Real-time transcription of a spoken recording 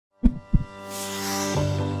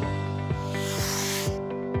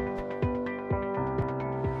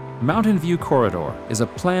Mountain View Corridor is a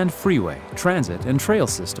planned freeway, transit, and trail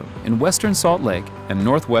system in western Salt Lake and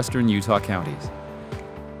northwestern Utah counties.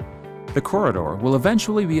 The corridor will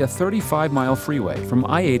eventually be a 35-mile freeway from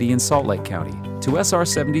I-80 in Salt Lake County to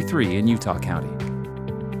SR-73 in Utah County.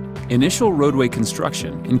 Initial roadway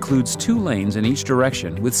construction includes 2 lanes in each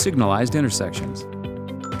direction with signalized intersections.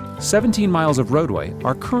 17 miles of roadway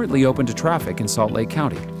are currently open to traffic in Salt Lake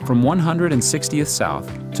County from 160th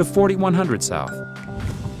South to 4100 South.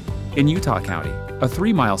 In Utah County, a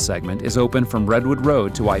 3-mile segment is open from Redwood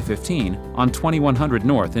Road to I-15 on 2100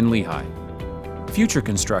 North in Lehigh. Future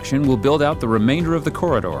construction will build out the remainder of the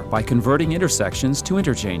corridor by converting intersections to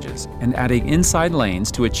interchanges and adding inside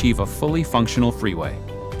lanes to achieve a fully functional freeway.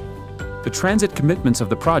 The transit commitments of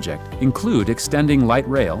the project include extending light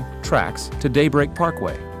rail, tracks to Daybreak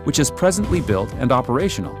Parkway, which is presently built and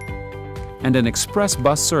operational, and an express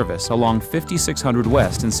bus service along 5600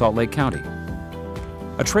 West in Salt Lake County.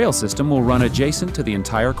 A trail system will run adjacent to the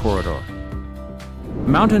entire corridor.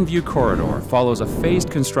 Mountain View Corridor follows a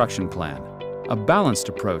phased construction plan, a balanced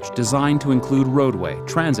approach designed to include roadway,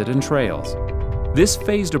 transit, and trails. This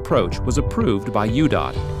phased approach was approved by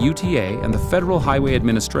UDOT, UTA, and the Federal Highway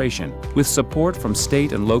Administration with support from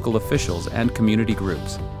state and local officials and community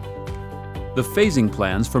groups. The phasing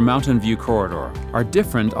plans for Mountain View Corridor are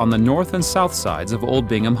different on the north and south sides of Old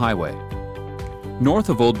Bingham Highway. North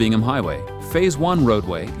of Old Bingham Highway, Phase 1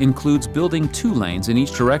 roadway includes building 2 lanes in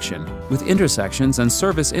each direction with intersections and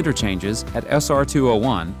service interchanges at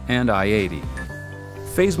SR-201 and I-80.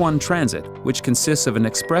 Phase 1 transit, which consists of an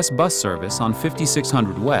express bus service on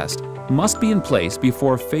 5600 West, must be in place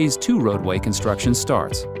before Phase 2 roadway construction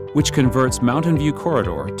starts, which converts Mountain View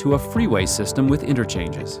Corridor to a freeway system with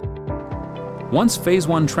interchanges. Once Phase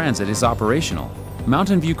 1 transit is operational,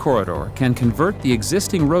 Mountain View Corridor can convert the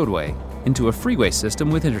existing roadway into a freeway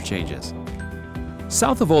system with interchanges.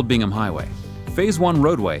 South of Old Bingham Highway, Phase 1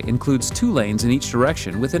 roadway includes 2 lanes in each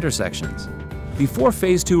direction with intersections. Before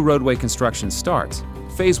Phase 2 roadway construction starts,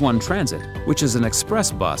 Phase 1 transit, which is an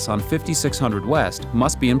express bus on 5600 West,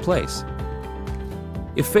 must be in place.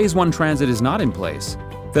 If Phase 1 transit is not in place,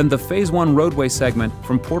 then the Phase 1 roadway segment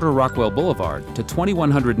from Porter Rockwell Boulevard to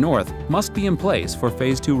 2100 North must be in place for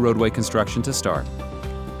Phase 2 roadway construction to start.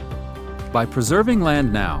 By preserving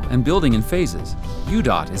land now and building in phases,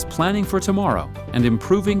 UDOT is planning for tomorrow and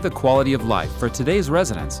improving the quality of life for today's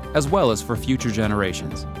residents as well as for future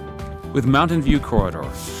generations. With Mountain View Corridor,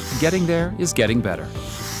 getting there is getting better.